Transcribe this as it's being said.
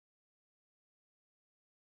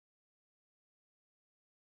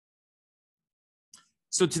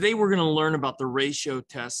So today we're going to learn about the ratio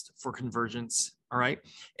test for convergence. All right.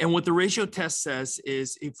 And what the ratio test says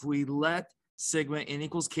is if we let sigma n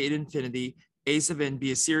equals k to infinity, a sub n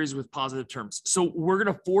be a series with positive terms. So we're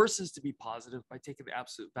going to force this to be positive by taking the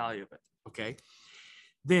absolute value of it. Okay.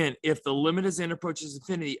 Then if the limit as n approaches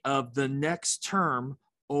infinity of the next term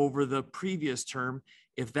over the previous term,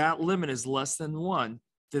 if that limit is less than 1,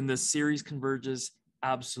 then the series converges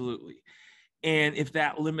absolutely. And if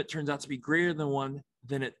that limit turns out to be greater than 1,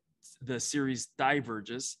 then the series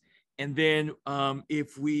diverges. And then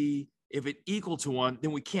if it equal to 1,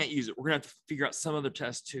 then we can't use it. We're gonna have to figure out some other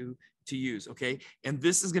test to use. Okay. And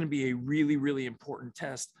this is going to be a really, really important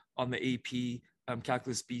test on the AP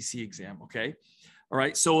Calculus BC exam. Okay. All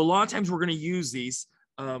right. So a lot of times we're going to use these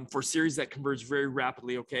for series that converge very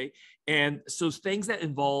rapidly. Okay. And so things that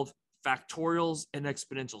involve factorials and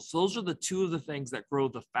exponentials. So those are the two of the things that grow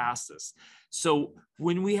the fastest. So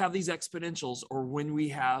when we have these exponentials or when we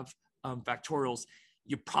have factorials,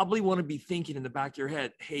 you probably want to be thinking in the back of your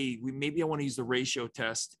head, hey, maybe I want to use the ratio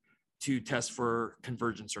test to test for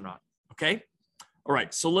convergence or not. Okay. All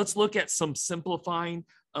right. So let's look at some simplifying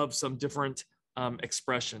of some different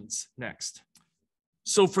expressions next.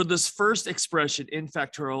 So for this first expression, n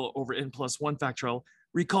factorial over n plus 1 factorial,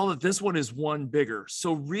 recall that this one is 1 bigger.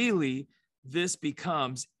 So really, this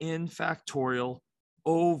becomes n factorial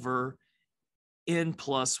over n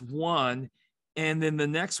plus 1. And then the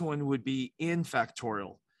next one would be n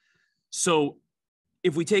factorial. So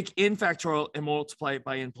if we take n factorial and multiply it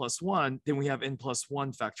by n plus 1, then we have n plus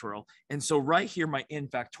 1 factorial. And so right here, my n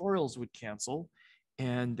factorials would cancel.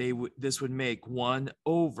 And this would make 1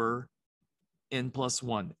 over n plus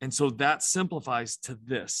 1. And so that simplifies to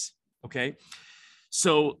this. Okay.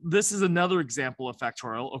 So this is another example of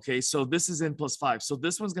factorial. Okay. So this is n plus 5. So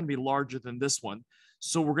this one's going to be larger than this one.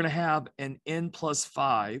 So we're going to have an n plus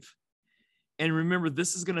 5. And remember,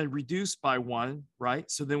 this is going to reduce by 1, right?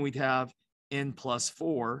 So then we'd have n plus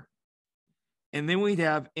 4. And then we'd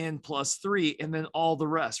have n plus 3, and then all the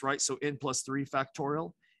rest, right? So n plus 3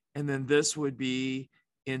 factorial. And then this would be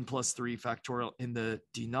n plus 3 factorial in the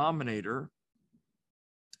denominator.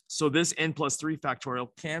 So this n plus 3 factorial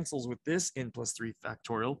cancels with this n plus 3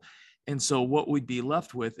 factorial. And so what we'd be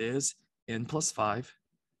left with is n plus 5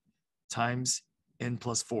 times n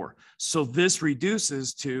plus 4. So this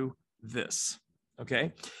reduces to this,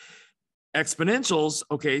 okay? Exponentials,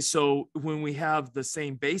 okay, so when we have the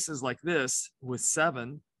same bases like this with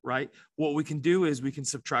 7, right, what we can do is we can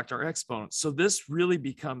subtract our exponents. So this really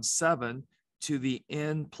becomes 7 to the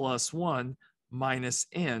n plus 1 minus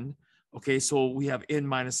n. Okay, so we have n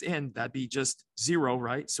minus n, that'd be just 0,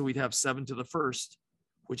 right? So we'd have 7 to the first,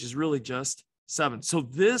 which is really just 7. So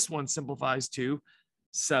this one simplifies to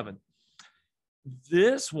 7.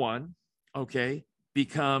 This one, okay,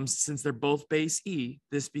 becomes, since they're both base e,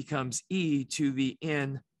 this becomes e to the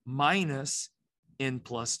n minus n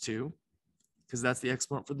plus 2, because that's the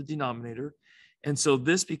exponent for the denominator. And so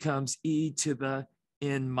this becomes e to the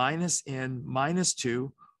n minus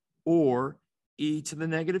 2, or e to the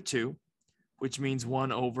negative 2, which means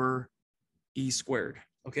 1 over e squared.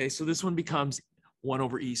 Okay, so this one becomes 1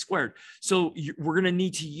 over e squared. So we're going to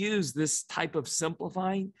need to use this type of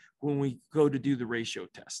simplifying when we go to do the ratio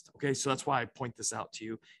test. Okay, so that's why I point this out to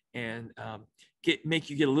you and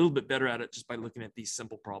make you get a little bit better at it just by looking at these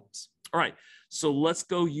simple problems. All right, so let's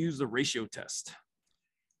go use the ratio test.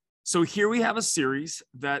 So here we have a series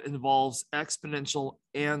that involves exponential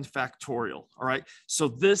and factorial. All right, so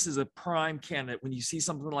this is a prime candidate. When you see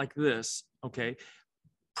something like this, okay,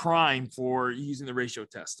 prime for using the ratio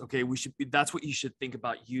test. Okay, that's what you should think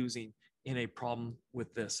about using in a problem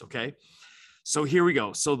with this. Okay, so here we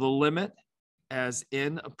go. So the limit as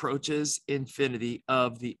n approaches infinity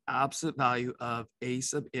of the absolute value of a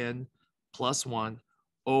sub n plus 1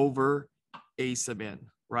 over a sub n,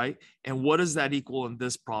 right? And what does that equal in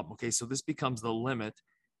this problem? Okay, so this becomes the limit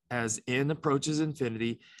as n approaches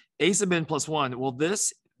infinity, a sub n plus 1. Well,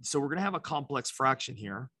 so we're going to have a complex fraction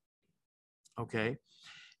here. Okay,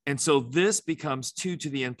 and so this becomes 2 to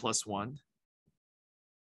the n plus 1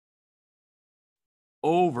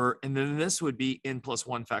 over, and then this would be n plus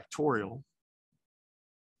 1 factorial.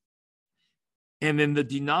 And then the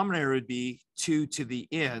denominator would be 2 to the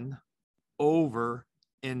n over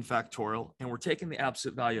n factorial. And we're taking the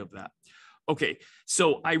absolute value of that. Okay,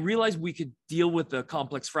 so I realized we could deal with the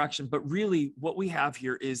complex fraction, but really what we have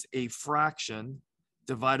here is a fraction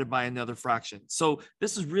divided by another fraction. So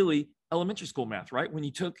this is really elementary school math, right? When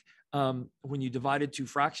you divided two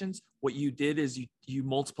fractions, what you did is you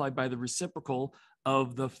multiplied by the reciprocal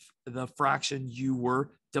of the fraction you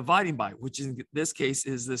were dividing by, which in this case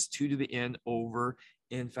is this 2 to the n over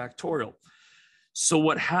n factorial. So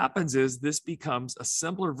what happens is this becomes a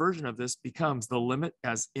simpler version of this becomes the limit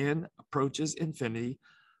as n approaches infinity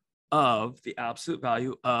of the absolute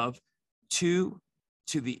value of 2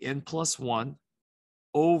 to the n plus 1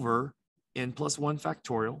 over n plus 1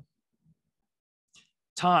 factorial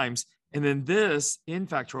times, and then this n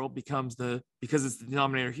factorial becomes because it's the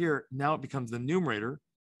denominator here, now it becomes the numerator,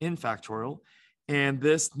 n factorial, and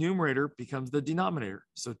this numerator becomes the denominator,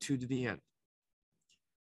 so 2 to the n.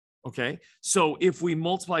 Okay, so if we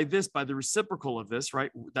multiply this by the reciprocal of this,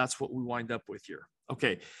 right, that's what we wind up with here.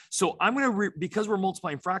 Okay, so I'm going to, because we're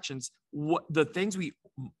multiplying fractions, what the things we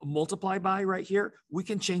multiply by right here, we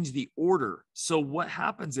can change the order. So what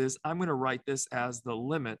happens is I'm going to write this as the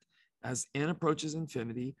limit as n approaches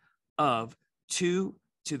infinity of 2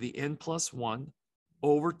 to the n plus 1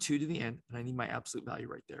 over 2 to the n, and I need my absolute value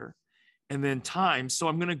right there, and then times, so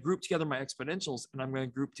I'm going to group together my exponentials, and I'm going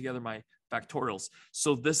to group together my factorials.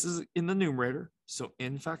 So this is in the numerator, so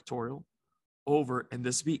n factorial over, and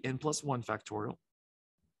this would be n plus 1 factorial.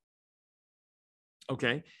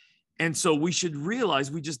 Okay, and so we should realize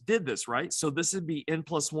we just did this, right? So this would be n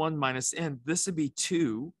plus 1 minus n. This would be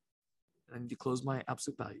 2. I need to close my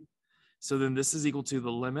absolute value. So then this is equal to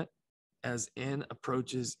the limit as n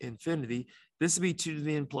approaches infinity. This would be 2 to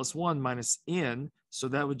the n plus 1 minus n. So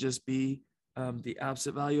that would just be the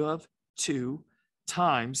absolute value of 2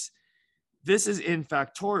 times. This is n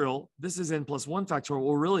factorial. This is n plus 1 factorial.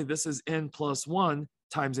 Well, really, this is n plus 1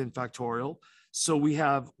 times n factorial. So we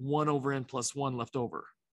have 1 over n plus 1 left over.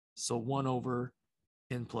 So 1 over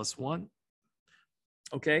n plus 1.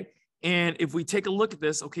 Okay. And if we take a look at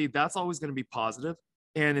this, okay, that's always going to be positive.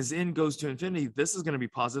 And as n goes to infinity, this is going to be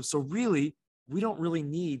positive. So really, we don't really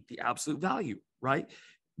need the absolute value, right?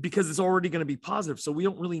 Because it's already going to be positive. So we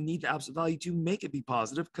don't really need the absolute value to make it be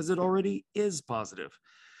positive because it already is positive.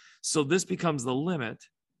 So this becomes the limit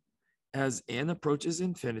as n approaches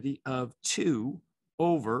infinity of 2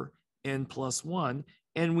 over n plus 1.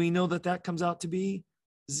 And we know that that comes out to be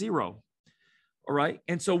 0. All right.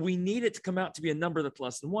 And so we need it to come out to be a number that's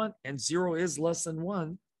less than 1, and 0 is less than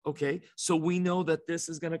 1. Okay. So we know that this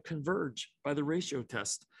is going to converge by the ratio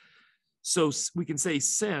test. So we can say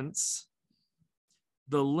since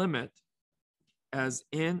the limit as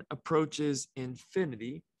n approaches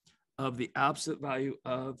infinity of the absolute value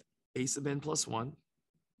of a sub n plus 1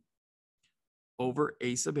 over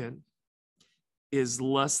a sub n is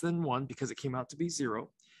less than 1 because it came out to be 0,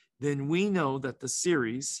 then we know that the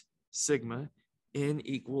series sigma n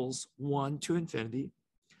equals 1 to infinity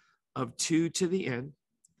of 2 to the n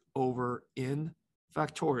over n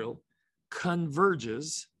factorial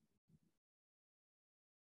converges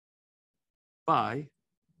by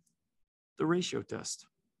the ratio test.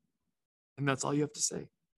 And that's all you have to say.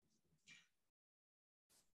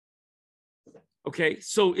 Okay,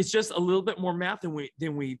 so it's just a little bit more math than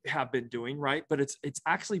we have been doing, right? But it's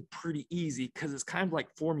actually pretty easy because it's kind of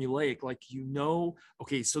like formulaic, like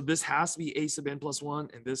okay, so this has to be a sub n plus 1,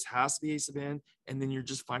 and this has to be a sub n, and then you're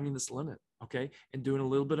just finding this limit, okay, and doing a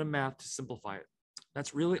little bit of math to simplify it.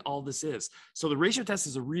 That's really all this is. So the ratio test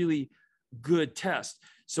is a really good test,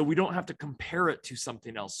 so we don't have to compare it to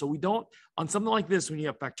something else. So we don't, on something like this, when you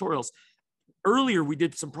have factorials, earlier we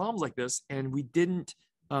did some problems like this, and we didn't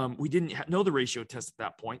know the ratio test at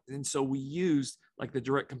that point. And so we used like the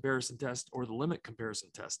direct comparison test or the limit comparison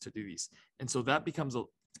test to do these. And so that becomes a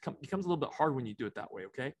little bit hard when you do it that way,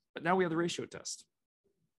 okay? But now we have the ratio test.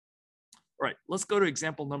 All right, let's go to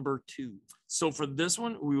example number 2. So for this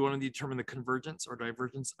one, we want to determine the convergence or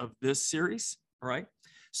divergence of this series, all right?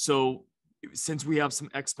 So since we have some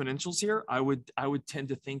exponentials here, I would tend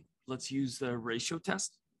to think, let's use the ratio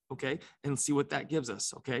test. Okay, and see what that gives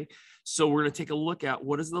us. Okay, so we're going to take a look at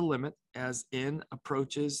what is the limit as n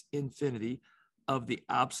approaches infinity of the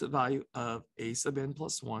absolute value of a sub n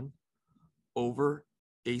plus 1 over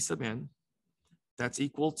a sub n. That's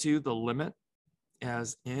equal to the limit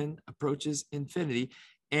as n approaches infinity.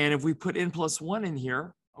 And if we put n plus 1 in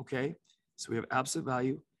here, okay, so we have absolute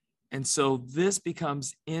value. And so this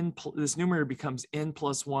becomes this numerator becomes n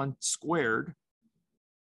plus 1 squared.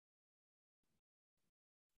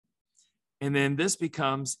 And then this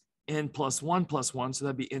becomes n plus 1 plus 1. So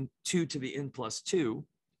that'd be n 2 to the n plus 2.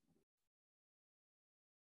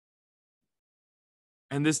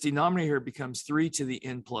 And this denominator here becomes 3 to the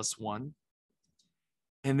n plus 1.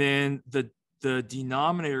 And then the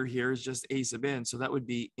denominator here is just a sub n. So that would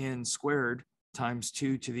be n squared times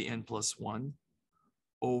 2 to the n plus 1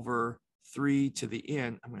 over 3 to the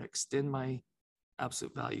n. I'm going to extend my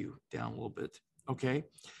absolute value down a little bit. Okay.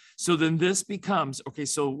 So then this becomes, okay,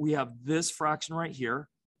 so we have this fraction right here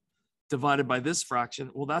divided by this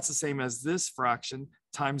fraction. Well, that's the same as this fraction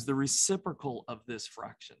times the reciprocal of this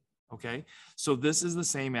fraction, okay? So this is the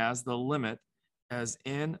same as the limit as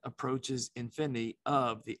n approaches infinity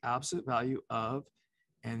of the absolute value of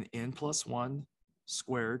an n plus 1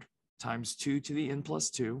 squared times 2 to the n plus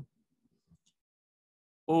 2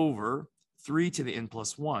 over 3 to the n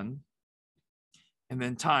plus 1, and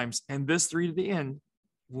then times, and this 3 to the n,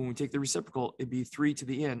 when we take the reciprocal, it'd be 3 to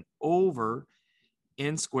the n over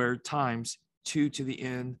n squared times 2 to the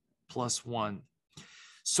n plus 1.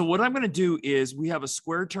 So what I'm going to do is we have a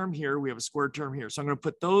squared term here, we have a squared term here. So I'm going to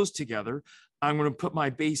put those together. I'm going to put my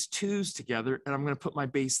base 2's together, and I'm going to put my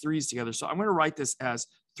base 3's together. So I'm going to write this as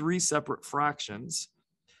 3 separate fractions.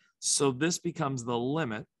 So this becomes the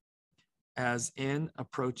limit as n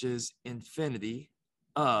approaches infinity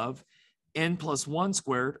of n plus 1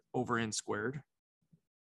 squared over n squared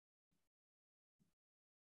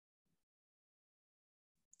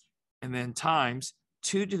and then times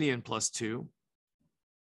 2 to the n plus 2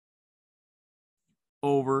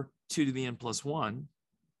 over 2 to the n plus 1,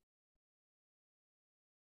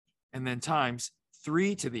 and then times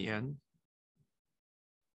 3 to the n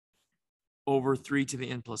over 3 to the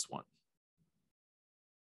n plus 1.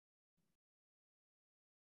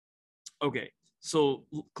 Okay, so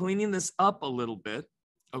cleaning this up a little bit,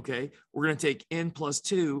 okay, we're going to take n plus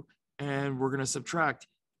 2 and we're going to subtract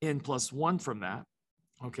n plus 1 from that,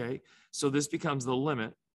 okay? So this becomes the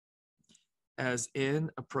limit as n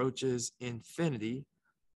approaches infinity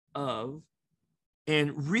of,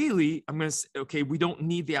 and really, I'm going to say, okay, we don't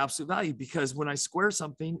need the absolute value because when I square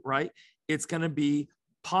something, right, it's going to be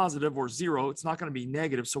positive or 0. It's not going to be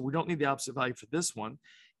negative. So we don't need the absolute value for this one.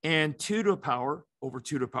 And 2 to a power over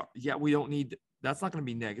 2 to a power. Yeah, we don't need, that's not going to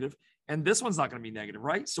be negative. And this one's not going to be negative,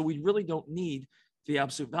 right? So we really don't need the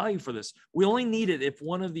absolute value for this. We only need it if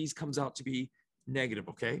one of these comes out to be negative,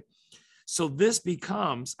 okay? So this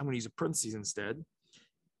becomes, I'm going to use a parentheses instead,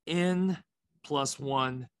 n plus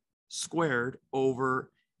 1 squared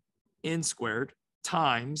over n squared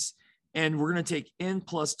times, and we're going to take n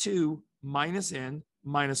plus 2 minus n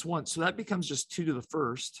minus 1. So that becomes just 2 to the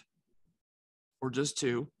first, or just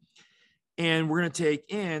 2. And we're going to take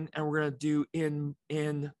n and we're going to do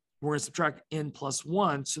we're going to subtract n plus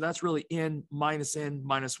 1. So that's really n minus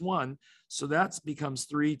 1. So that becomes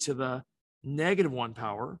 3 to the negative 1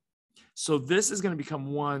 power. So this is going to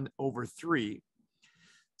become 1 over 3.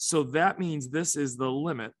 So that means this is the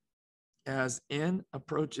limit as n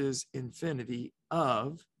approaches infinity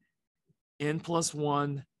of n plus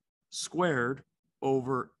 1 squared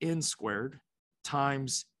over n squared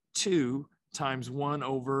times 2 times 1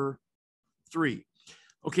 over 3.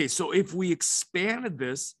 Okay, so if we expanded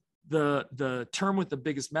this, the term with the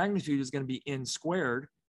biggest magnitude is going to be n squared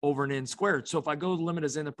over an n squared. So if I go the limit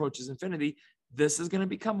as n approaches infinity, this is going to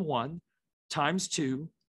become 1 times 2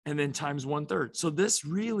 and then times 1/3. So this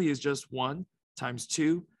really is just 1 times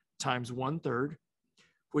 2 times 1/3,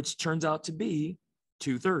 which turns out to be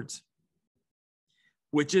 2/3,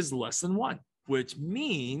 which is less than 1, which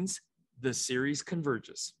means the series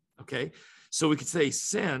converges. Okay, so we could say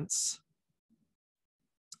since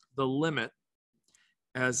the limit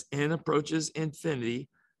as n approaches infinity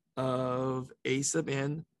of a sub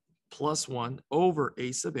n plus 1 over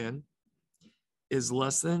a sub n is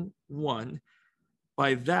less than 1,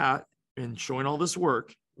 by that, and showing all this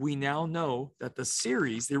work, we now know that the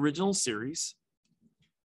series, the original series,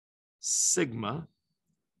 sigma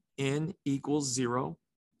n equals 0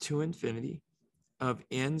 to infinity of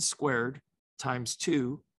n squared times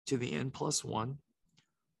 2 to the n plus 1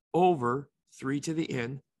 over 3 to the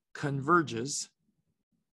n converges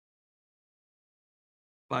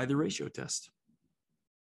by the ratio test.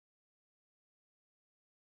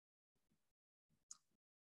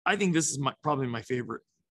 I think this is probably my favorite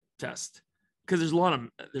test because there's a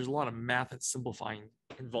lot of math and simplifying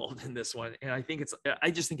involved in this one, and I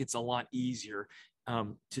just think it's a lot easier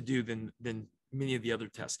to do than many of the other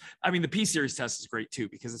tests. I mean, the P-series test is great too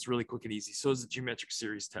because it's really quick and easy. So is the geometric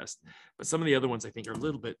series test, but some of the other ones I think are a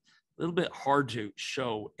little bit hard to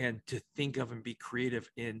show and to think of and be creative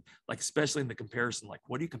in, like especially in the comparison. Like,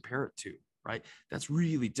 what do you compare it to, right? That's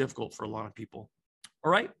really difficult for a lot of people.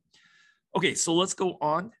 All right. Okay, so let's go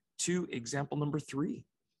on to example number 3.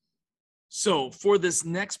 So for this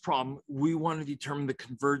next problem, we want to determine the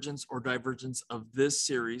convergence or divergence of this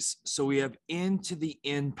series. So we have n to the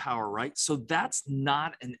n power, right? So that's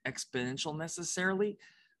not an exponential necessarily,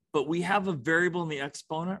 but we have a variable in the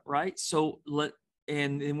exponent, right? So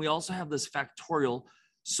and we also have this factorial.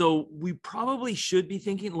 So we probably should be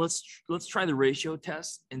thinking, let's try the ratio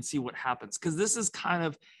test and see what happens, because this is kind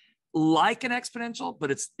of like an exponential,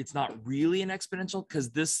 but it's not really an exponential because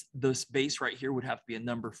this base right here would have to be a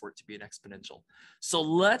number for it to be an exponential. So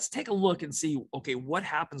let's take a look and see, okay, what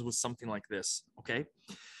happens with something like this, okay?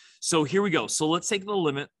 So here we go. So let's take the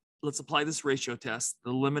limit. Let's apply this ratio test.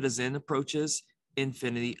 The limit as n approaches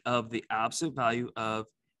infinity of the absolute value of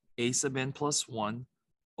a sub n plus 1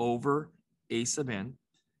 over a sub n.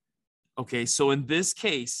 Okay, so in this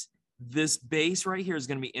case, this base right here is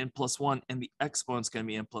going to be n plus 1, and the exponent is going to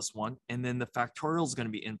be n plus 1, and then the factorial is going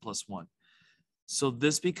to be n plus 1. So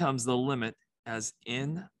this becomes the limit as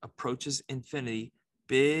n approaches infinity,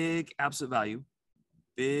 big absolute value,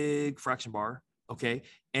 big fraction bar, okay?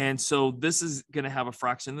 And so this is going to have a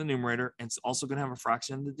fraction in the numerator, and it's also going to have a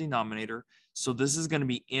fraction in the denominator. So this is going to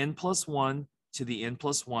be n plus 1 to the n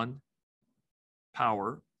plus 1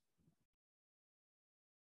 power.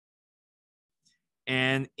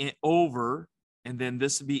 And over, and then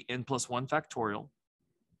this would be n plus 1 factorial.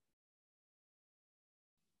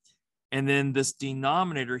 And then this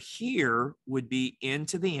denominator here would be n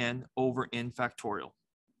to the n over n factorial.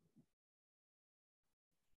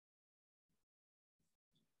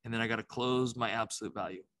 And then I got to close my absolute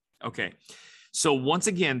value. Okay, so once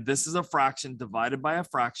again, this is a fraction divided by a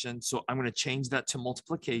fraction. So I'm going to change that to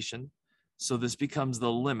multiplication. So this becomes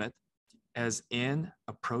the limit as n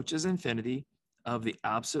approaches infinity of the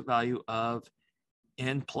absolute value of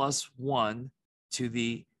n plus 1 to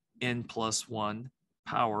the n plus 1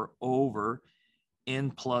 power over n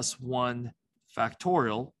plus 1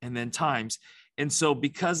 factorial, and then times. And so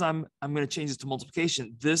because I'm going to change this to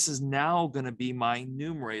multiplication, this is now going to be my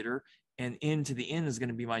numerator, and n to the n is going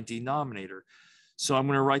to be my denominator. So I'm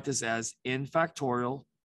going to write this as n factorial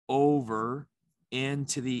over n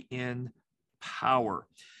to the n power.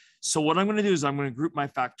 So what I'm going to do is I'm going to group my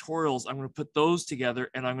factorials. I'm going to put those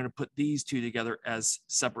together, and I'm going to put these two together as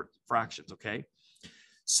separate fractions, okay?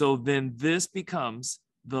 So then this becomes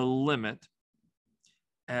the limit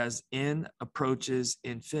as n approaches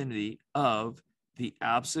infinity of the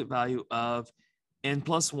absolute value of n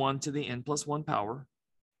plus 1 to the n plus 1 power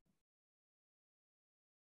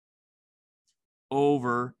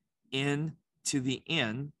over n to the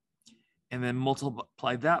n, and then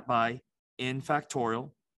multiply that by n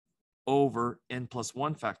factorial over n plus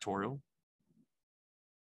 1 factorial.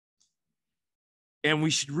 And we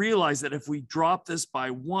should realize that if we drop this by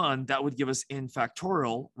 1, that would give us n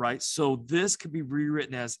factorial, right? So this could be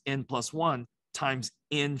rewritten as n plus 1 times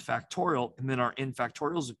n factorial, and then our n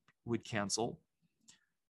factorials would cancel,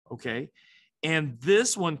 okay? And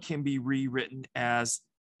this one can be rewritten as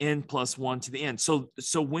n plus 1 to the n. So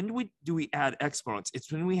when do we add exponents?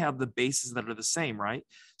 It's when we have the bases that are the same, right?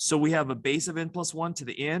 So we have a base of n plus 1 to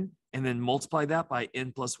the n, and then multiply that by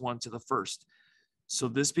n plus 1 to the first. So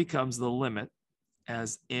this becomes the limit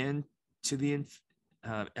as n to the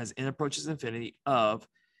as n approaches infinity of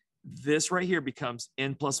this right here becomes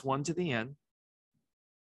n plus 1 to the n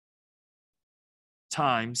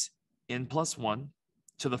times n plus 1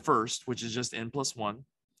 to the first, which is just n plus 1,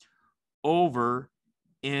 over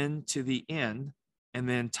n to the n, and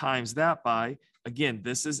then times that by, again,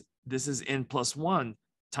 this is n plus 1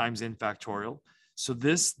 times n factorial. So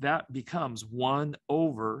that becomes 1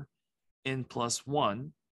 over n plus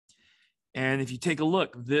 1. And if you take a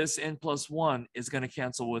look, this n plus 1 is going to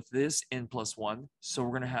cancel with this n plus 1. So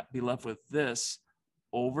we're going to be left with this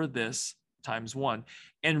over this times 1.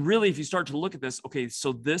 And really, if you start to look at this, okay,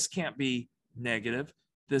 so this can't be negative.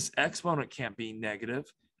 This exponent can't be negative.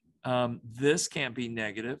 This can't be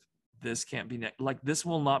negative. This can't be like this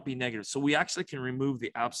will not be negative. So we actually can remove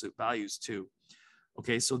the absolute values too.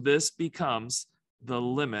 Okay, so this becomes the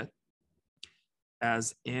limit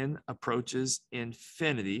as n approaches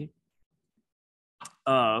infinity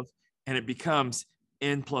of, and it becomes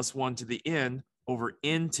n plus 1 to the n over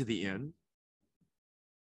n to the n.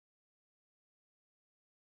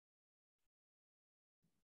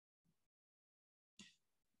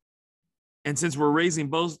 And since we're raising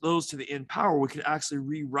both those to the n power, we could actually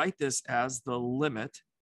rewrite this as the limit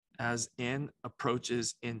as n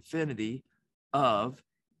approaches infinity of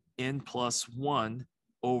n plus 1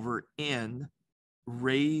 over n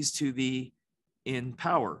raised to the n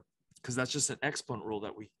power, because that's just an exponent rule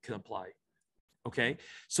that we can apply. Okay,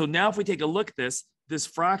 so now if we take a look at this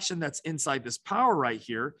fraction that's inside this power right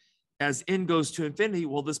here, as n goes to infinity,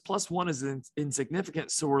 well, this plus 1 is insignificant,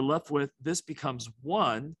 so we're left with this becomes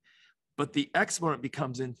 1, but the exponent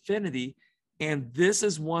becomes infinity, and this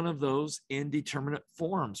is one of those indeterminate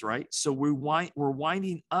forms, right? So we're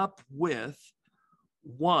winding up with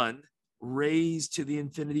 1 raised to the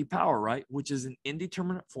infinity power, right? Which is an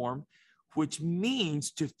indeterminate form, which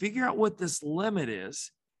means to figure out what this limit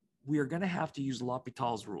is, we are going to have to use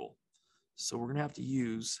L'Hopital's rule. So we're going to have to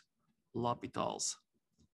use L'Hopital's.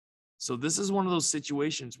 So this is one of those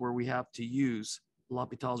situations where we have to use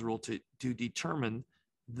L'Hopital's rule to determine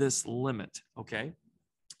this limit, okay?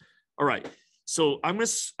 All right, so I'm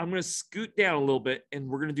gonna scoot down a little bit, and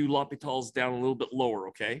we're gonna do L'Hopital's down a little bit lower,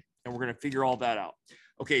 okay? And we're gonna figure all that out.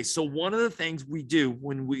 Okay, so one of the things we do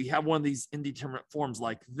when we have one of these indeterminate forms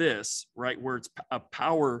like this, right, where it's a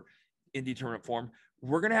power indeterminate form,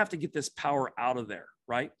 we're gonna have to get this power out of there,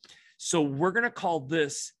 right? So we're gonna call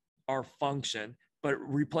this our function, but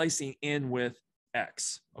replacing n with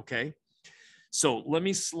x, okay? So let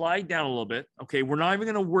me slide down a little bit. Okay, we're not even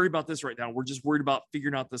going to worry about this right now. We're just worried about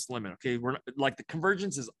figuring out this limit. Okay, we're not, like the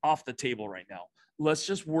convergence is off the table right now. Let's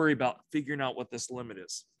just worry about figuring out what this limit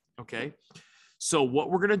is. Okay, so what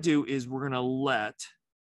we're going to do is we're going to let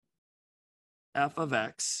f of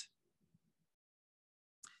x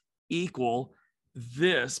equal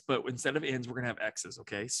this, but instead of n's, we're going to have x's.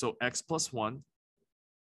 Okay, so x plus 1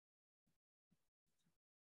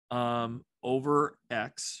 over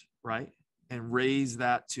x, right? And raise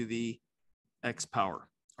that to the x power.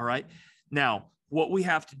 All right. Now, what we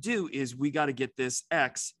have to do is we got to get this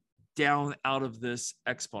x down out of this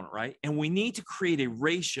exponent, right? And we need to create a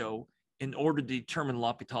ratio in order to determine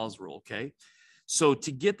L'Hopital's rule. Okay. So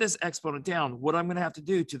to get this exponent down, what I'm going to have to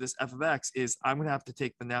do to this f of x is I'm going to have to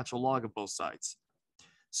take the natural log of both sides.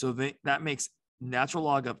 So that makes natural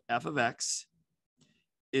log of f of x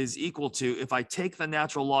is equal to, if I take the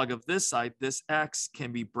natural log of this side, this x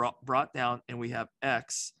can be brought down, and we have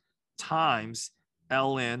x times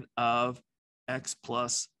ln of x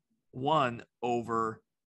plus 1 over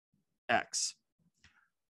x.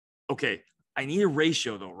 Okay, I need a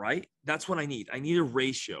ratio though, right? That's what I need. I need a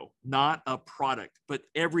ratio, not a product, but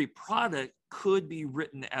every product could be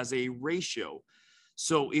written as a ratio.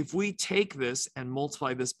 So if we take this and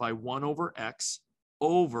multiply this by 1 over x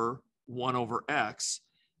over 1 over x,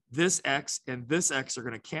 this x and this x are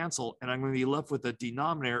going to cancel, and I'm going to be left with a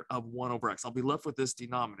denominator of 1 over x. I'll be left with this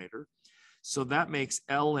denominator. So that makes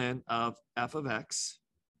ln of f of x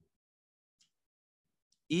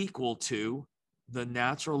equal to the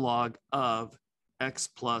natural log of x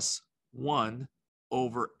plus 1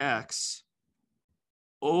 over x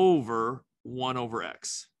over 1 over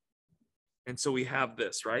x. And so we have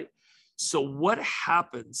this, right? So what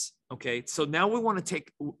happens, okay, so now we want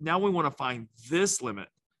to find this limit.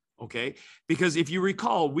 Okay, because if you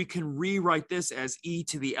recall, we can rewrite this as e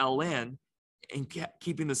to the ln and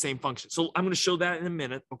keeping the same function. So I'm going to show that in a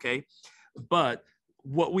minute, okay? But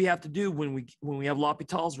what we have to do when we have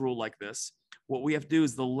L'Hopital's rule like this, what we have to do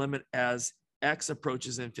is the limit as x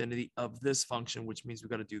approaches infinity of this function, which means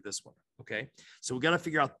we've got to do this one, okay? So we got to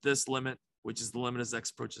figure out this limit, which is the limit as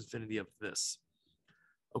x approaches infinity of this.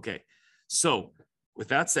 Okay, so with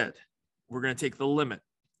that said, we're going to take the limit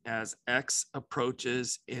as x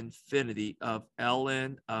approaches infinity of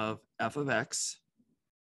ln of f of x.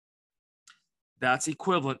 That's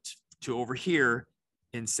equivalent to over here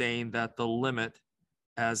in saying that the limit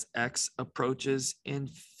as x approaches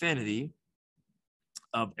infinity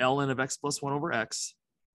of ln of x plus 1 over x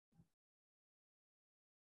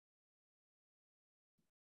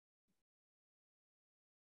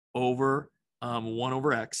over 1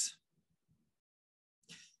 over x.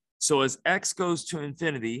 So as x goes to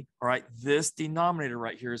infinity, all right, this denominator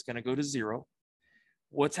right here is going to go to 0.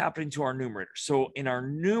 What's happening to our numerator? So in our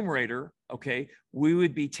numerator, okay, we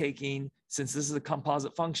would be taking, since this is a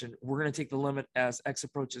composite function, we're going to take the limit as x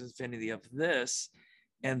approaches infinity of this,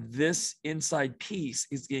 and this inside piece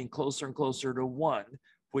is getting closer and closer to 1,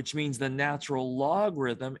 which means the natural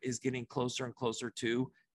logarithm is getting closer and closer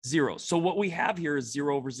to 0. So what we have here is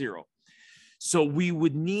 0 over 0. So we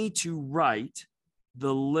would need to write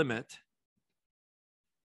the limit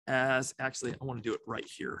as, actually, I want to do it right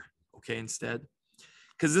here, okay, instead,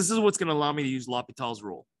 because this is what's going to allow me to use L'Hopital's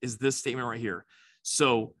rule, is this statement right here.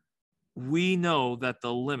 So we know that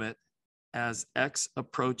the limit as x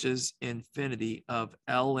approaches infinity of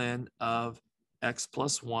ln of x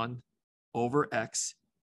plus 1 over x,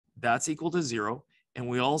 that's equal to 0. And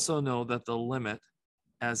we also know that the limit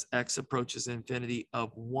as x approaches infinity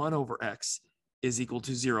of 1 over x is equal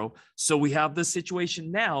to 0. So we have this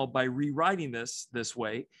situation now by rewriting this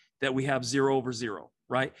way that we have 0 over 0,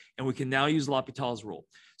 right? And we can now use L'Hopital's rule.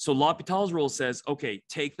 So L'Hopital's rule says, okay,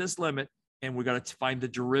 take this limit and we got to find the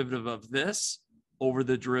derivative of this over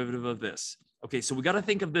the derivative of this. Okay, so we got to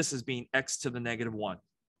think of this as being x to the negative 1,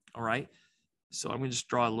 all right? So I'm going to just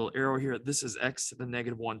draw a little arrow here. This is x to the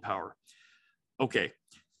negative 1 power. Okay,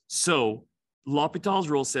 so L'Hopital's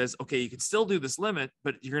rule says, okay, you can still do this limit,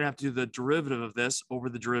 but you're going to have to do the derivative of this over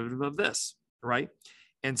the derivative of this, right?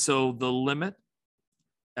 And so the limit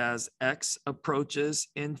as x approaches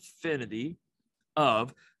infinity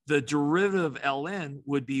of the derivative of ln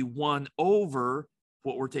would be 1 over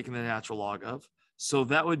what we're taking the natural log of. So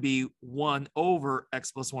that would be 1 over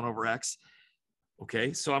x plus 1 over x.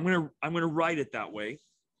 Okay, so I'm gonna write it that way.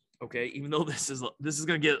 Okay, even though this is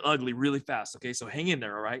gonna get ugly really fast. Okay, so hang in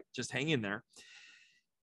there. All right, just hang in there.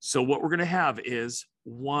 So what we're gonna have is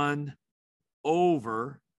 1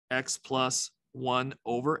 over x plus 1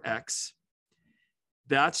 over x.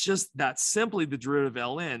 That's simply the derivative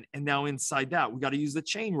of ln. And now inside that, we got to use the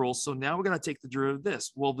chain rule. So now we're going to take the derivative of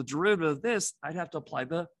this. Well, the derivative of this, I'd have to apply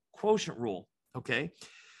the quotient rule. Okay.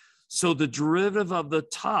 So the derivative of the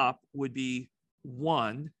top would be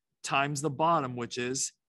 1 times the bottom, which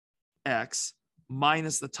is x,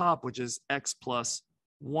 minus the top, which is x plus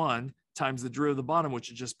 1, times the derivative of the bottom, which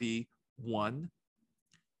would just be 1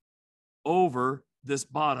 over this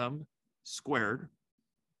bottom squared,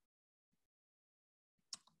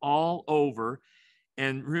 all over.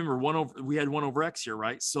 And remember, we had 1 over x here,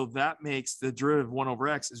 right? So that makes the derivative of 1 over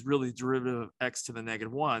x is really the derivative of x to the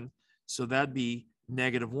negative 1. So that'd be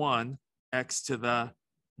negative 1 x to the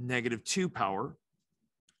negative 2 power.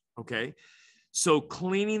 Okay. So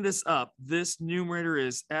cleaning this up, this numerator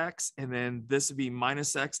is x, and then this would be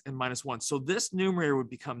minus x and minus 1. So this numerator would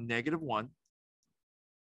become negative 1.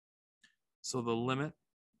 So the limit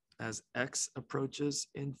as x approaches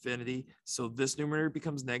infinity. So this numerator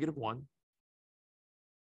becomes negative 1.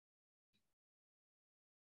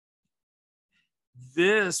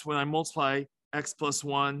 This, when I multiply x plus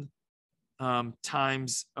 1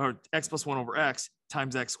 times, or x plus 1 over x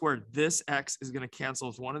times x squared, this x is going to cancel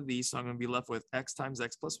with one of these. So I'm going to be left with x times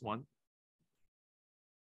x plus 1.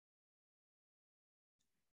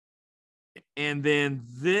 And then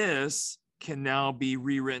this can now be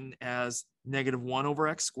rewritten as negative 1 over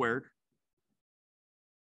x squared.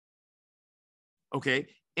 Okay.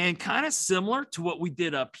 And kind of similar to what we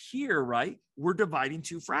did up here, right? We're dividing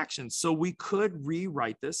two fractions. So we could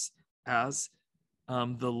rewrite this as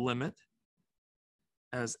the limit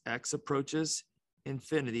as x approaches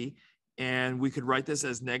infinity. And we could write this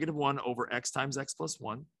as negative 1 over x times x plus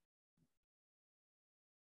 1.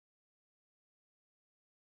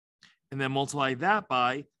 And then multiply that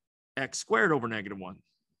by x squared over negative 1.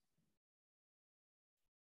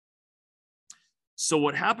 So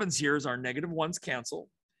what happens here is our negative 1's cancel.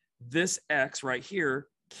 This x right here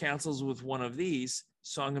cancels with one of these.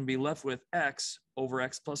 So I'm going to be left with x over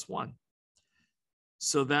x plus 1.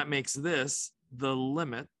 So that makes this the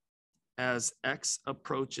limit as x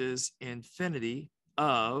approaches infinity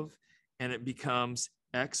of, and it becomes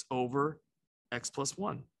x over x plus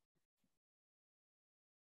 1.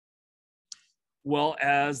 Well,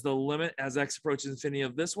 as the limit as x approaches infinity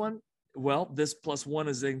of this one, well, this plus 1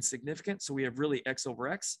 is insignificant. So we have really x over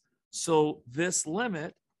x. So this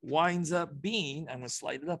limit winds up being, I'm going to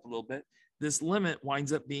slide it up a little bit. This limit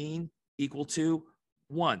winds up being equal to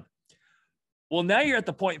 1. Well, now you're at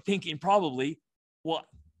the point thinking probably, well,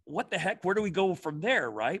 what the heck? Where do we go from there,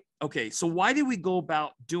 right? Okay, so why did we go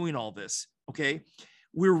about doing all this? Okay,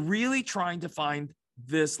 we're really trying to find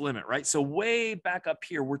this limit, right? So way back up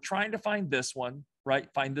here, we're trying to find this one,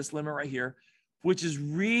 right? Find this limit right here, which is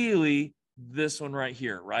really this one right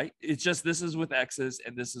here, right? It's just this is with x's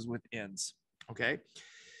and this is with n's, okay?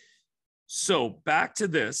 So back to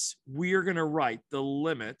this, we are going to write the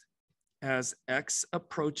limit as x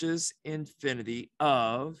approaches infinity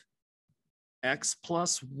of x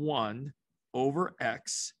plus 1 over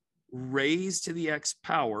x raised to the x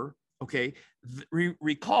power. Okay,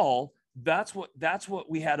 recall that's what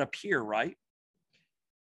we had up here, right?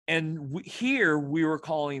 And here we were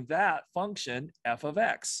calling that function f of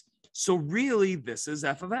x. So really this is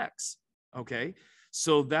f of x. Okay,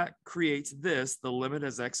 so that creates this, the limit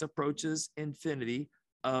as x approaches infinity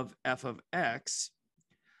of f of x.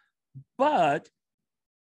 But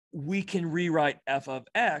we can rewrite f of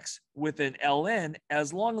x with an ln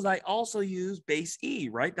as long as I also use base e,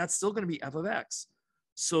 right? That's still going to be f of x.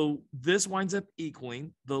 So this winds up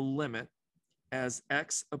equaling the limit as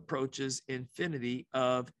x approaches infinity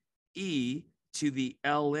of e to the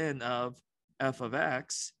ln of f of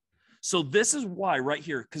x. So this is why right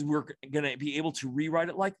here, because we're going to be able to rewrite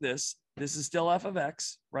it like this. This is still f of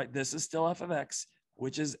x, right? This is still f of x,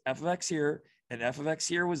 which is f of x here, and f of x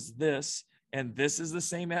here was this. And this is the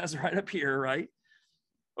same as right up here, right?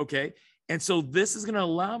 Okay. And so this is going to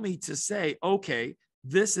allow me to say, okay,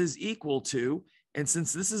 this is equal to, and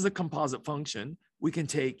since this is a composite function, we can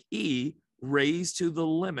take e raised to the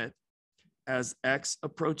limit as x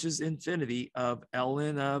approaches infinity of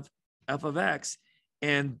ln of f of x.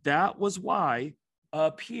 And that was why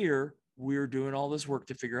up here, we're doing all this work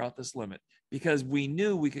to figure out this limit. because we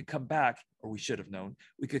knew we could come back, or we should have known,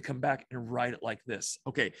 we could come back and write it like this.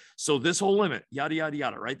 Okay, so this whole limit, yada, yada,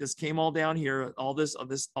 yada, right? This came all down here, all this,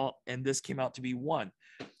 and this came out to be 1.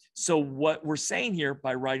 So what we're saying here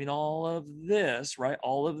by writing all of this, right?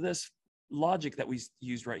 All of this logic that we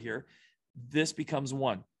used right here, this becomes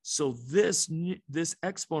 1. So this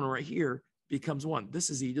exponent right here becomes 1. This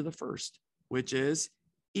is e to the first, which is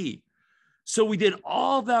e. So we did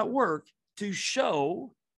all that work to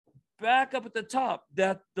show back up at the top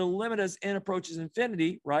that the limit as n approaches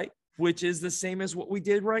infinity, right, which is the same as what we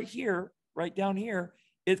did right here, right down here,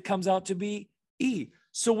 it comes out to be e.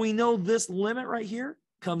 So we know this limit right here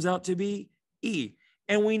comes out to be e.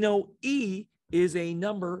 And we know e is a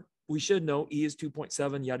number, we should know e is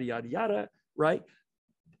 2.7, yada, yada, yada, right?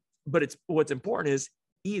 But it's what's important is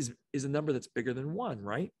e is a number that's bigger than 1,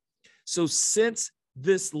 right? So since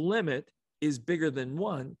this limit is bigger than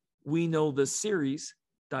 1, we know the series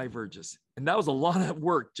diverges. And that was a lot of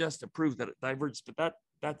work just to prove that it diverges, but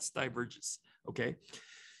that's diverges, okay?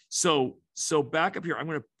 So back up here, I'm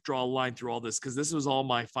going to draw a line through all this because this was all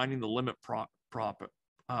my finding the limit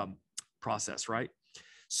process, right?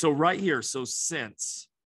 So right here, so since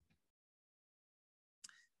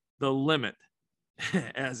the limit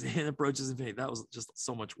as n approaches infinity, that was just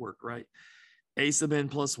so much work, right? A sub n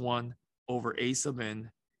plus 1 over a sub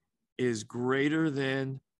n is greater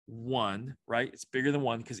than 1, right? It's bigger than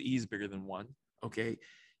 1 because e is bigger than 1, okay?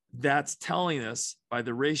 That's telling us by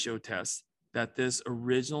the ratio test that this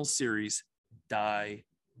original series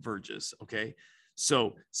diverges, okay?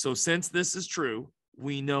 So since this is true,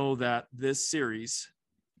 we know that this series,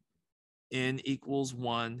 n equals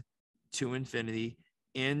 1 to infinity,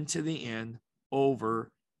 n to the n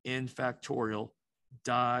over n factorial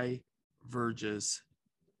diverges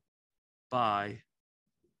by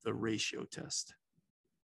the ratio test.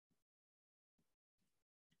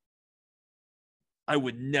 I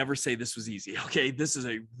would never say this was easy, okay? This is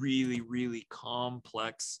a really, really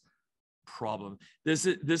complex problem. This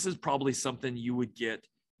is probably something you would get,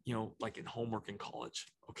 you know, like in homework in college,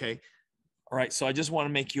 okay? All right, so I just want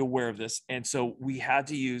to make you aware of this. And so we had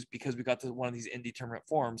to use, because we got to one of these indeterminate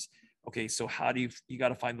forms, okay, so how do you got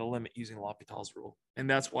to find the limit using L'Hopital's rule. And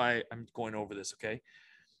that's why I'm going over this, okay?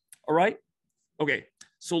 All right, okay,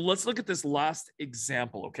 so let's look at this last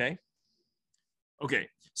example, okay? Okay,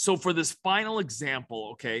 so for this final example,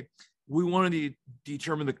 okay, we want to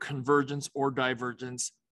determine the convergence or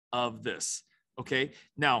divergence of this, okay?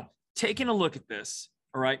 Now, taking a look at this,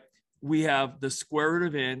 all right, we have the square root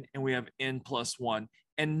of n and we have n plus 1.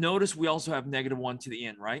 And notice we also have -1 to the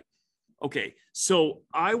n, right? Okay, so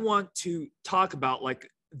I want to talk about like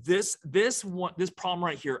this problem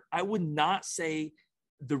right here. I would not say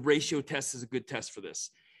the ratio test is a good test for this.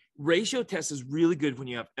 Ratio test is really good when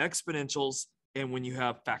you have exponentials and when you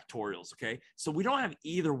have factorials, okay? So we don't have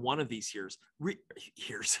either one of these here. We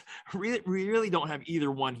really don't have either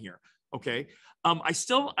one here, okay? I'm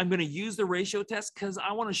going to use the ratio test because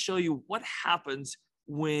I want to show you what happens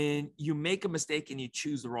when you make a mistake and you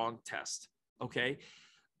choose the wrong test, okay?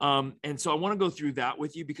 And so I want to go through that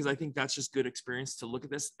with you because I think that's just good experience to look at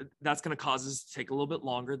this. That's going to cause us to take a little bit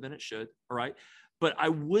longer than it should, all right? But I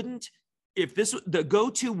wouldn't, if this, the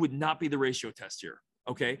go-to would not be the ratio test here,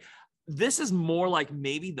 okay? This is more like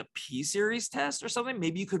maybe the P-series test or something.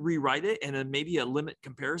 Maybe you could rewrite it and then maybe a limit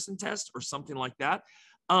comparison test or something like that.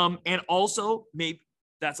 And also maybe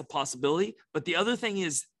that's a possibility. But the other thing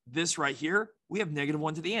is this right here, we have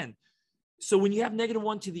 -1 to the n. So when you have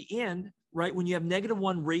 -1 to the n, right, when you have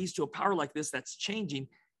 -1 raised to a power like this, that's changing,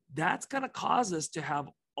 that's going to cause us to have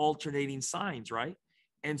alternating signs, right?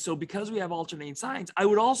 And so because we have alternating signs, I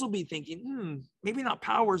would also be thinking, maybe not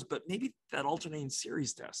powers, but maybe that alternating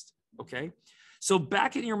series test, okay? So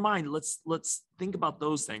back in your mind, let's think about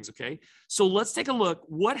those things, okay? So let's take a look.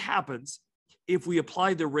 What happens if we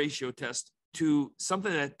apply the ratio test to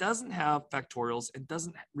something that doesn't have factorials and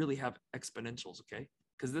doesn't really have exponentials, okay?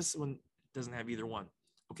 Because this one doesn't have either one,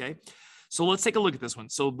 okay? So let's take a look at this one.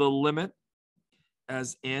 So the limit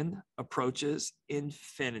as n approaches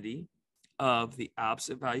infinity of the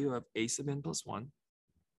absolute value of a sub n plus 1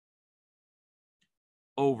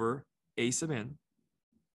 over a sub n.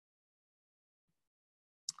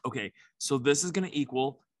 Okay, so this is going to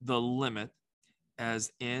equal the limit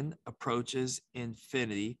as n approaches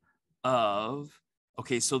infinity of,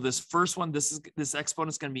 okay, so this first one, this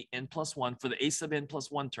exponent is going to be n plus 1 for the a sub n plus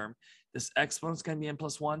 1 term. This exponent is going to be n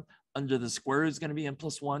plus 1. Under the square root is going to be n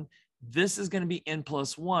plus 1. This is going to be n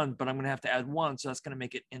plus 1, but I'm going to have to add 1, so that's going to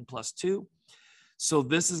make it n plus 2. So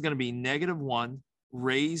this is going to be -1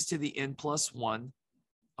 raised to the n plus 1,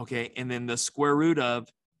 okay, and then the square root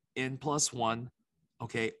of n plus 1,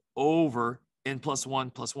 okay, over n plus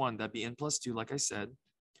 1 plus 1. That'd be n plus 2, like I said,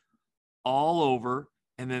 all over.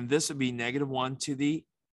 And then this would be negative 1 to the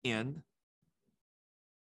n.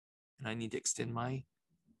 And I need to extend my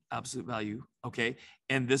absolute value. Okay.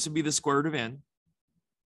 And this would be the square root of n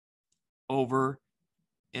over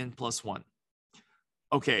n plus 1.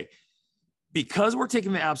 Okay. Because we're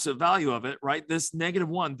taking the absolute value of it, right? This negative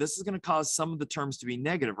 1, this is going to cause some of the terms to be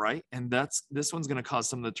negative, right? And this one's going to cause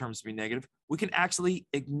some of the terms to be negative. We can actually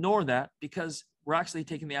ignore that because we're actually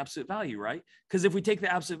taking the absolute value, right? Because if we take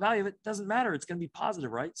the absolute value of it, doesn't matter. It's going to be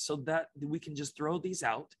positive, right? So that we can just throw these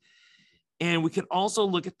out. And we can also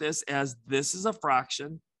look at this as this is a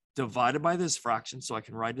fraction divided by this fraction. So I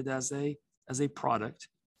can write it as a product.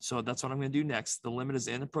 So that's what I'm going to do next. The limit as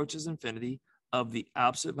n approaches infinity of the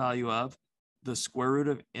absolute value of the square root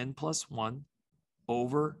of n plus 1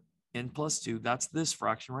 over n plus 2. That's this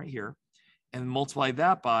fraction right here. And multiply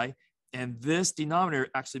that by, and this denominator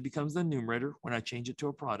actually becomes the numerator when I change it to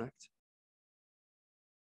a product.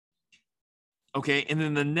 Okay, and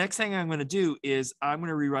then the next thing I'm going to do is I'm going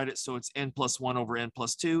to rewrite it so it's n plus 1 over n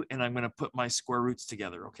plus 2, and I'm going to put my square roots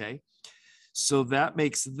together, okay? So that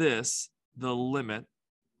makes this the limit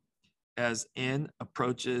as n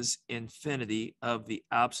approaches infinity of the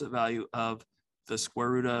absolute value of the square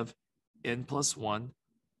root of n plus 1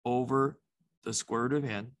 over the square root of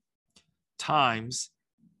n times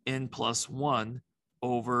n plus 1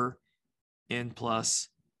 over n plus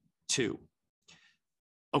 2.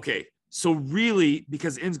 Okay, so really,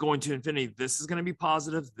 because n's going to infinity, this is going to be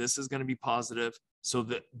positive, this is going to be positive, so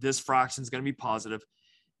that this fraction is going to be positive.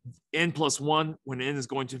 N plus 1, when n is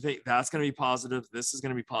going to infinity, that's going to be positive, this is going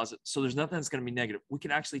to be positive. So there's nothing that's going to be negative. We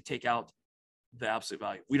can actually take out the absolute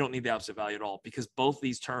value. We don't need the absolute value at all because both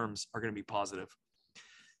these terms are going to be positive.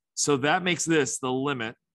 So that makes this the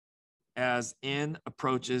limit as n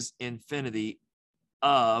approaches infinity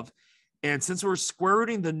of, and since we're square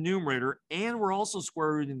rooting the numerator and we're also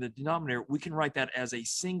square rooting the denominator, we can write that as a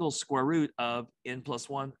single square root of n plus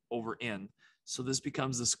 1 over n. So this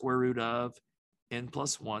becomes the square root of n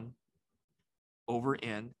plus 1 over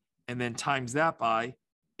n, and then times that by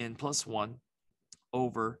n plus 1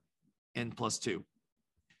 over n plus 2.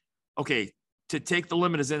 Okay, to take the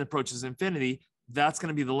limit as n approaches infinity, that's going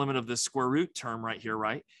to be the limit of this square root term right here,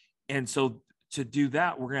 right? And so to do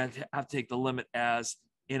that, we're going to have to take the limit as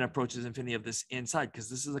n approaches infinity of this inside, because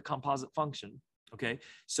this is a composite function, okay?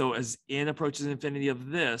 So as n approaches infinity of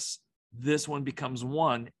this one becomes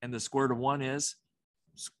 1, and the square root of 1 is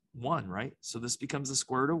 1, right? So this becomes the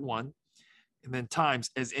square root of 1, and then times,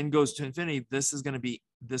 as n goes to infinity, this is going to be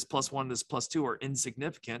this plus 1, this plus 2 are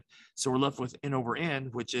insignificant. So we're left with n over n,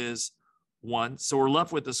 which is 1. So we're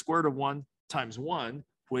left with the square root of 1 times 1,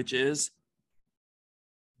 which is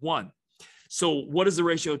 1. So what does the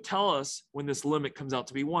ratio tell us when this limit comes out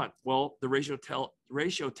to be 1? Well, the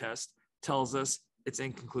ratio test tells us it's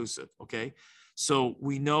inconclusive, okay? So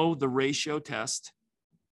we know the ratio test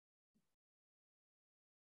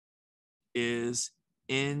is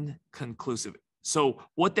inconclusive. So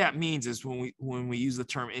what that means is when we use the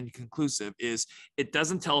term inconclusive is it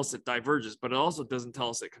doesn't tell us it diverges, but it also doesn't tell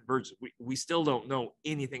us it converges. We still don't know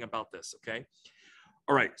anything about this, okay?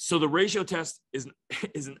 All right, so the ratio test is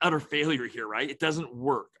an utter failure here, right? It doesn't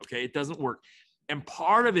work, okay? It doesn't work. And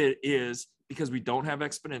part of it is because we don't have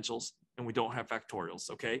exponentials and we don't have factorials,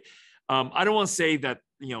 okay? I don't want to say that,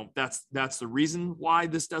 you know, that's the reason why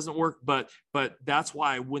this doesn't work, but that's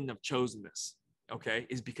why I wouldn't have chosen this, okay?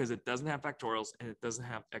 Is because it doesn't have factorials and it doesn't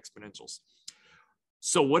have exponentials.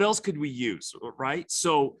 So what else could we use, right?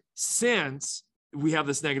 So since we have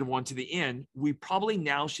this -1 to the n, we probably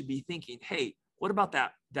now should be thinking, hey, what about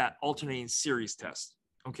that alternating series test,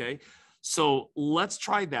 okay? So let's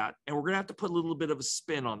try that, and we're gonna have to put a little bit of a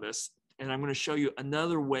spin on this, and I'm gonna show you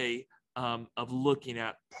another way of looking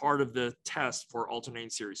at part of the test for alternating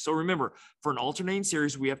series. So remember, for an alternating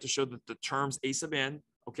series, we have to show that the terms a sub n,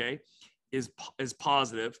 okay, is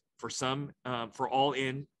positive for some for all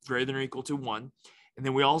n greater than or equal to 1. And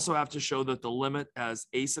then we also have to show that the limit as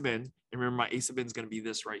a sub n, and remember my a sub n is going to be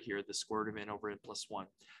this right here, the square root of n over n plus 1.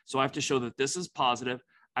 So I have to show that this is positive.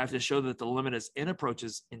 I have to show that the limit as n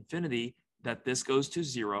approaches infinity, that this goes to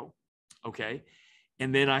 0, okay?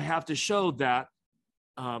 And then I have to show that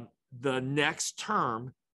the next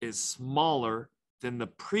term is smaller than the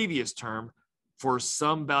previous term for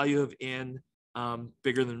some value of n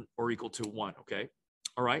bigger than or equal to 1, okay?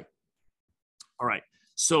 All right? All right.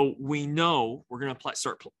 So we know we're going to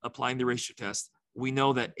start applying the ratio test. We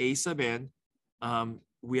know that a sub n,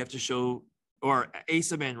 we have to show, or a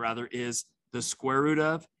sub n rather, is the square root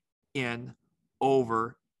of n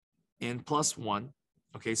over n plus 1.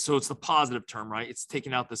 Okay, so it's the positive term, right? It's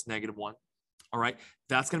taking out this negative one. All right,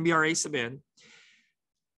 that's going to be our a sub n.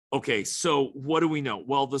 Okay, so what do we know?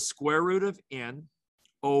 Well, the square root of n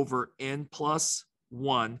over n plus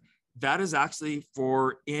 1, that is actually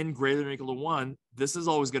for n greater than or equal to 1. This is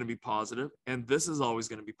always going to be positive, and this is always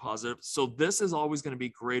going to be positive. So this is always going to be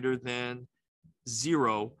greater than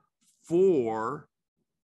 0 for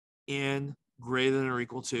n greater than or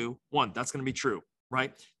equal to 1. That's going to be true,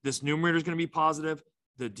 right? This numerator is going to be positive.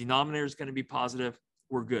 The denominator is going to be positive.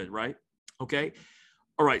 We're good, right? Okay.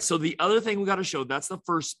 All right. So the other thing we got to show, that's the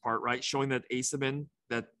first part, right? Showing that a sub n,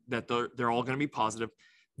 that they're all going to be positive.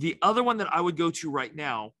 The other one that I would go to right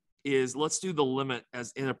now is, let's do the limit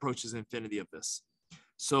as n approaches infinity of this.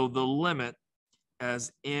 So the limit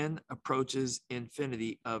as n approaches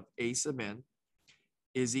infinity of a sub n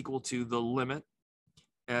is equal to the limit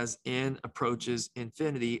as n approaches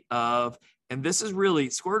infinity of, and this is really,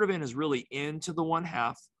 square root of n is really n to the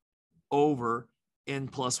 1/2 over n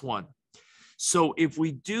plus 1. So if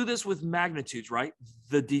we do this with magnitudes, right,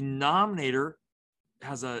 the denominator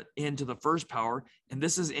has a n to the first power, and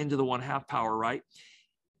this is n to the 1/2 power, right?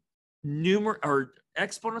 Or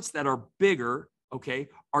exponents that are bigger, okay,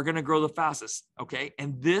 are going to grow the fastest, okay?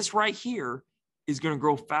 And this right here is going to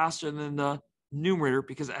grow faster than the numerator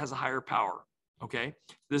because it has a higher power, okay?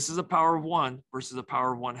 This is a power of 1 versus a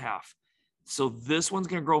power of 1/2. So this one's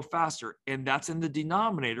going to grow faster, and that's in the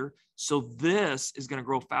denominator. So this is going to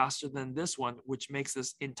grow faster than this one, which makes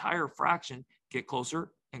this entire fraction get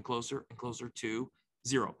closer and closer and closer to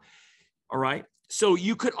 0. All right. So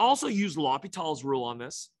you could also use L'Hopital's rule on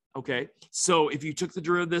this. Okay. So if you took the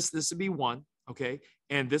derivative of this, this would be 1. Okay.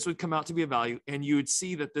 And this would come out to be a value, and you would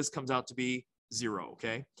see that this comes out to be 0.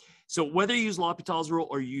 Okay. So whether you use L'Hopital's rule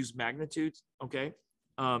or you use magnitudes, okay,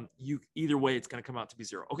 either way, it's going to come out to be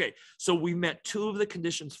 0. Okay, so we met 2 of the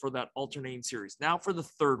conditions for that alternating series. Now for the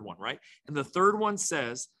third one, right? And the third one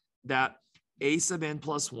says that a sub n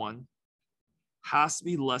plus 1 has to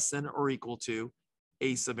be less than or equal to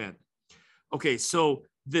a sub n. Okay, so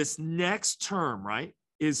this next term, right,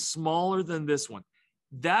 is smaller than this one.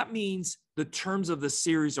 That means the terms of the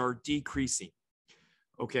series are decreasing.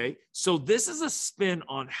 Okay, so this is a spin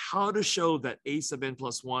on how to show that a sub n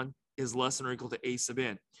plus 1 is less than or equal to a sub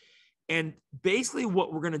n. And basically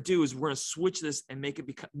what we're going to do is we're going to switch this and make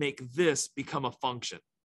this become a function.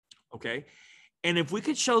 Okay. And if we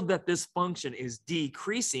could show that this function is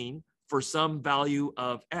decreasing for some value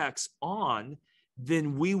of x on,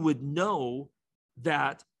 then we would know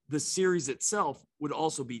that the series itself would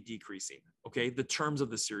also be decreasing. Okay. The terms of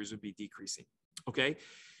the series would be decreasing. Okay.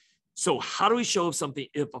 So how do we show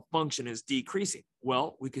if a function is decreasing?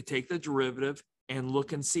 Well, we could take the derivative and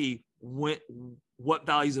look and see what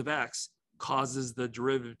values of x causes the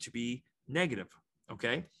derivative to be negative,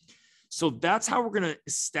 okay? So that's how we're going to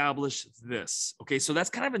establish this, okay? So that's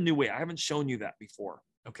kind of a new way. I haven't shown you that before,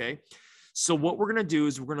 okay? So what we're going to do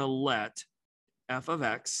is we're going to let f of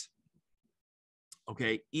x,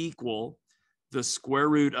 okay, equal the square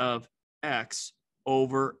root of x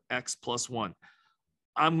over x plus 1.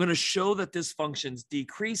 I'm going to show that this function's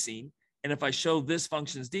decreasing. And if I show this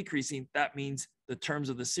function is decreasing, that means the terms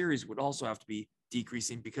of the series would also have to be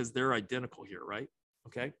decreasing because they're identical here, right?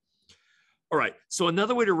 Okay. All right. So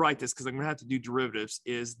another way to write this, because I'm going to have to do derivatives,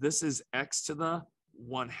 is this is x to the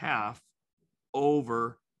 1/2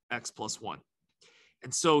 over x plus 1.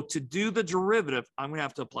 And so to do the derivative, I'm going to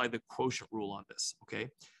have to apply the quotient rule on this. Okay.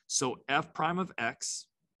 So f prime of x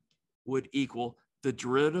would equal, the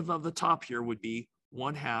derivative of the top here would be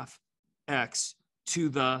 1/2 x to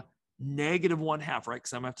the negative 1/2, right?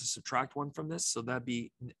 Because I'm going to have to subtract 1 from this. So that'd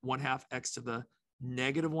be 1/2 x to the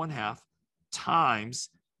negative 1/2 times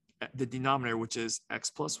the denominator, which is x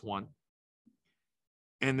plus 1.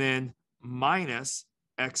 And then minus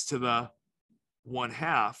x to the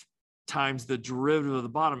 1/2 times the derivative of the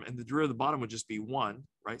bottom. And the derivative of the bottom would just be 1,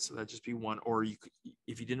 right? So that'd just be 1. Or you could,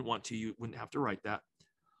 if you didn't want to, you wouldn't have to write that.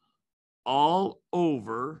 All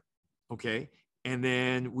over, okay? And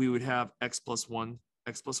then we would have x plus 1,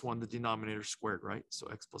 the denominator squared, right? So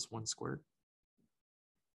x plus 1 squared.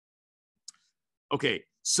 Okay,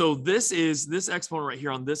 so this exponent right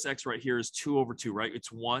here on this x right here is 2 over 2, right?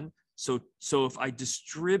 It's 1. So if I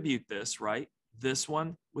distribute this, right, this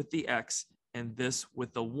one with the x and this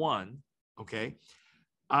with the 1, okay,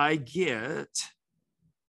 I get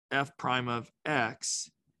f prime of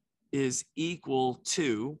x is equal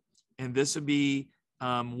to, and this would be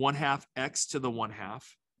 1/2 x to the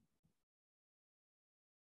 1/2,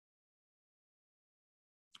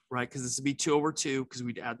 right? Because this would be 2 over 2, because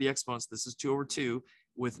we'd add the exponents. This is 2 over 2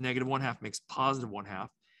 with negative 1/2 makes positive 1/2.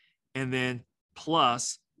 And then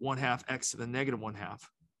plus 1/2 x to the negative 1/2.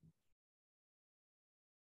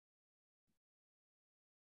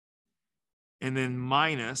 And then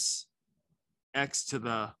minus x to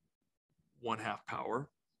the 1/2 power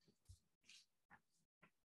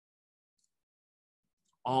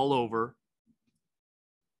all over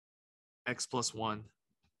x plus 1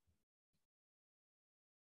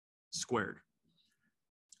 squared.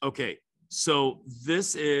 Okay, so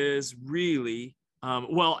this is really,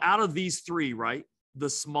 well, out of these three, right, the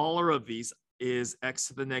smaller of these is x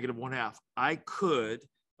to the negative 1/2. I could,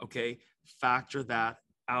 okay, factor that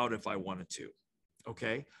out if I wanted to,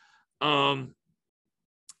 okay?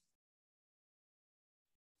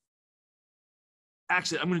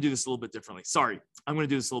 Actually, I'm going to do this a little bit differently. Sorry, I'm going to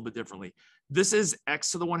do this a little bit differently. This is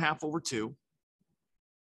x to the 1/2 over 2.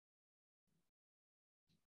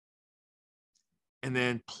 And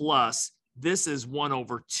then plus, this is 1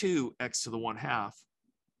 over 2 x to the 1/2.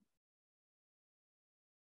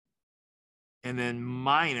 And then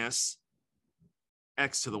minus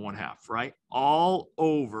x to the 1/2, right? All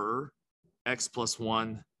over x plus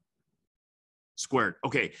 1 squared.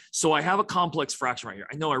 Okay, so I have a complex fraction right here.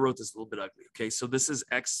 I know I wrote this a little bit ugly. Okay, so this is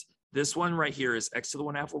x. This one right here is x to the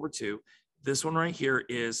 1/2 over 2. This one right here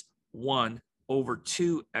is 1 over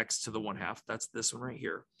 2x to the 1/2. That's this one right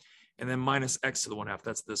here. And then minus x to the 1/2.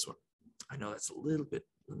 That's this one. I know that's a little bit.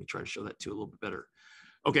 Let me try to show that too a little bit better.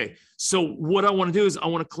 Okay, so what I want to do is I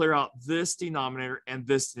want to clear out this denominator and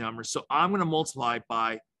this denominator. So I'm going to multiply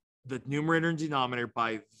by the numerator and denominator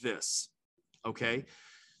by this. Okay,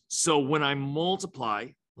 so when I multiply,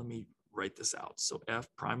 let me write this out. So f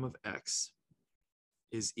prime of x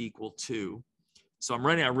is equal to, so I'm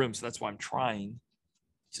running out of room, so that's why I'm trying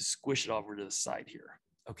to squish it over to the side here.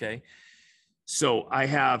 Okay, so I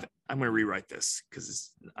have, I'm going to rewrite this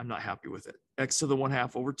because I'm not happy with it. X to the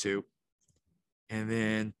 1/2 over 2. And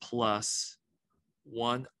then plus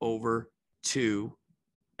 1 over 2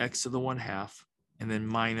 x to the 1/2, and then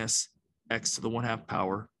minus x to the 1/2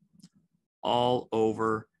 power, all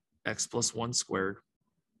over x plus 1 squared.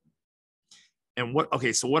 And what,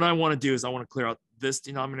 okay, so what I want to do is I want to clear out this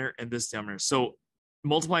denominator and this denominator. So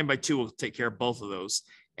multiplying by 2 will take care of both of those.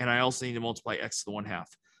 And I also need to multiply x to the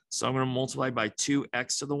 1/2. So I'm going to multiply by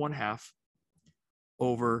 2x to the 1/2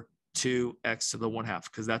 over 2x to the 1/2,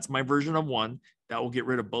 because that's my version of 1. That will get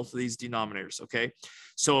rid of both of these denominators, okay?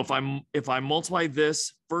 So if I multiply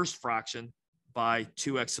this first fraction by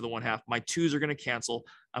 2x to the 1/2, my 2's are going to cancel.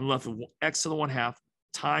 I'm left with x to the 1/2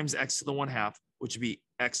 times x to the 1/2, which would be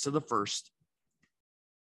x to the first.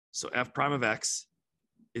 So f prime of x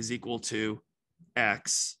is equal to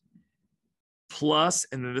x plus,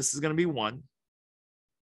 and then this is going to be 1.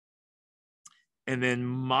 And then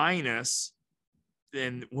minus,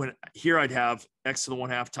 then when here I'd have x to the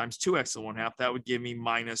 1/2 times 2x to the 1/2. That would give me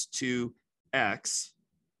minus 2x.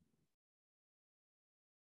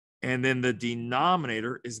 And then the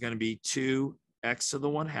denominator is going to be 2x to the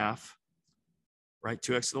 1/2, right?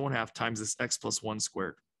 2x to the 1/2 times this x plus 1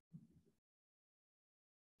 squared.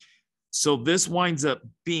 So this winds up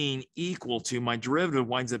being equal to, my derivative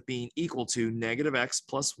winds up being equal to negative x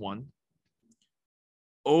plus 1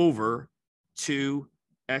 over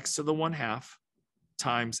 2x to the 1/2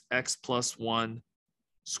 times x plus 1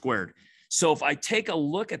 squared. So if I take a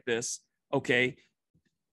look at this, okay,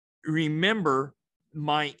 remember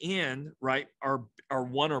my n, right, are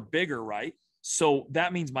 1 or bigger, right? So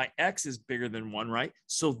that means my x is bigger than 1, right?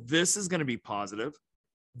 So this is going to be positive.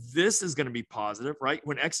 This is going to be positive, right?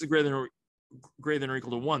 When x is greater than or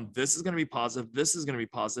equal to 1, this is going to be positive. This is going to be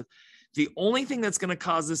positive. The only thing that's going to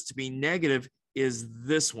cause this to be negative is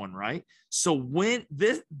this one, right? So when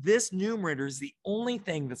this numerator is the only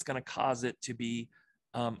thing that's going to cause it to be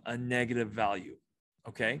a negative value,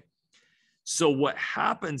 okay? So what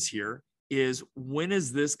happens here is, when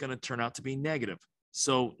is this going to turn out to be negative?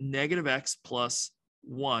 So negative x plus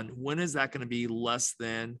 1, when is that going to be less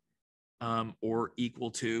than or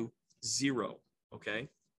equal to 0, okay?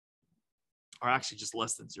 Or actually just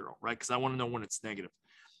less than 0, right? Because I want to know when it's negative.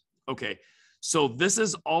 Okay, so this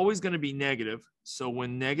is always going to be negative. So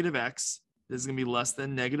when negative x, this is going to be less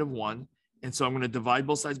than negative 1. And so I'm going to divide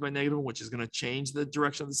both sides by negative 1, which is going to change the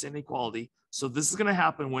direction of the standard inequality. So this is going to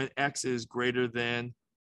happen when x is greater than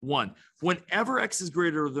 1. Whenever x is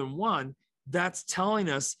greater than 1, that's telling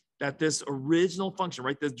us that this original function,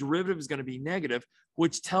 right, the derivative is going to be negative,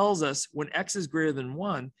 which tells us when x is greater than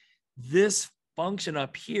 1, this function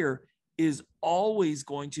up here is always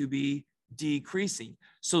going to be decreasing.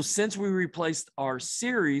 So since we replaced our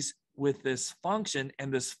series with this function,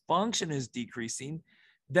 and this function is decreasing,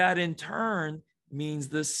 that in turn means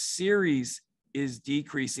the series is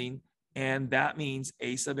decreasing, And that means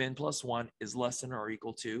a sub n plus 1 is less than or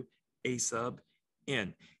equal to a sub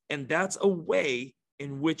n. And that's a way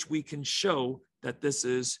in which we can show that this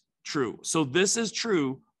is true. So this is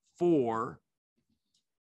true for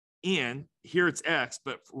n. Here it's x,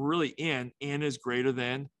 but really n is greater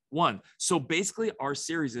than 1. So basically our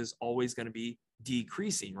series is always going to be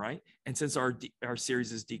decreasing, right? And since our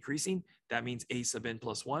series is decreasing, that means a sub n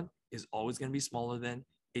plus 1 is always going to be smaller than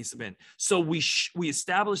a sub n. So we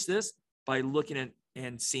establish this by looking at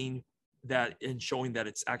and seeing that and showing that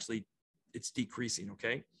it's decreasing,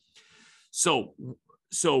 okay? So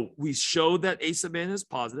we show that a sub n is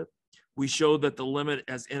positive. We showed that the limit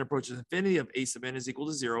as n approaches infinity of a sub n is equal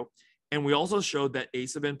to 0. And we also showed that a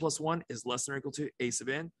sub n plus 1 is less than or equal to a sub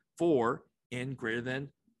n for n greater than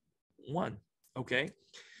 1. Okay,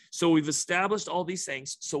 so we've established all these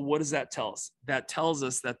things. So what does that tell us? That tells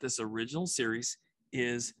us that this original series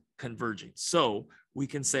is converging. So we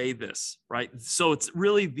can say this, right? So it's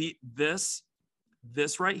really this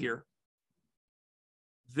right here,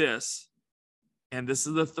 this, and this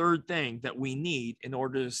is the third thing that we need in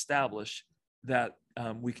order to establish that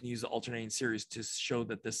we can use the alternating series to show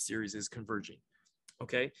that this series is converging.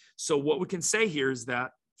 Okay, so what we can say here is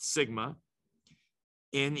that sigma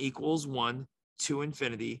n equals 1 to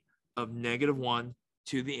infinity of -1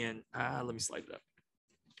 to the n. Let me slide it up.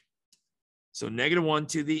 So -1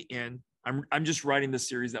 to the n. I'm just writing the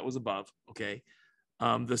series that was above. Okay,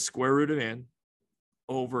 the square root of n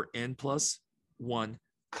over n plus 1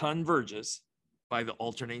 converges by the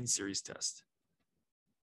alternating series test.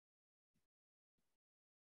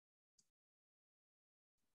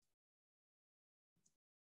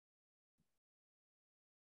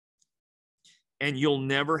 And you'll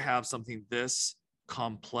never have something this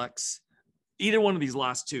complex. Either one of these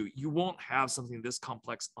last two, you won't have something this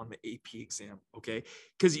complex on the AP exam, okay?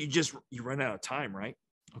 Because you run out of time, right?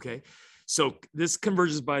 Okay, so this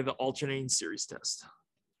converges by the alternating series test.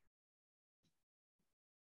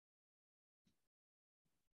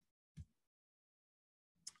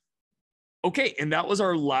 Okay, and that was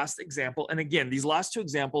our last example. And again, these last two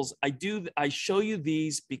examples, I show you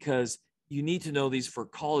these because you need to know these for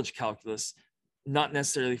college calculus, not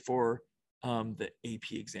necessarily for the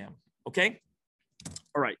AP exam. Okay.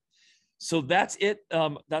 All right. So that's it.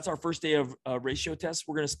 That's our first day of ratio tests.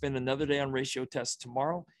 We're going to spend another day on ratio tests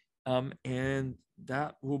tomorrow. And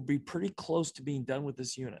that will be pretty close to being done with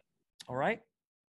this unit. All right.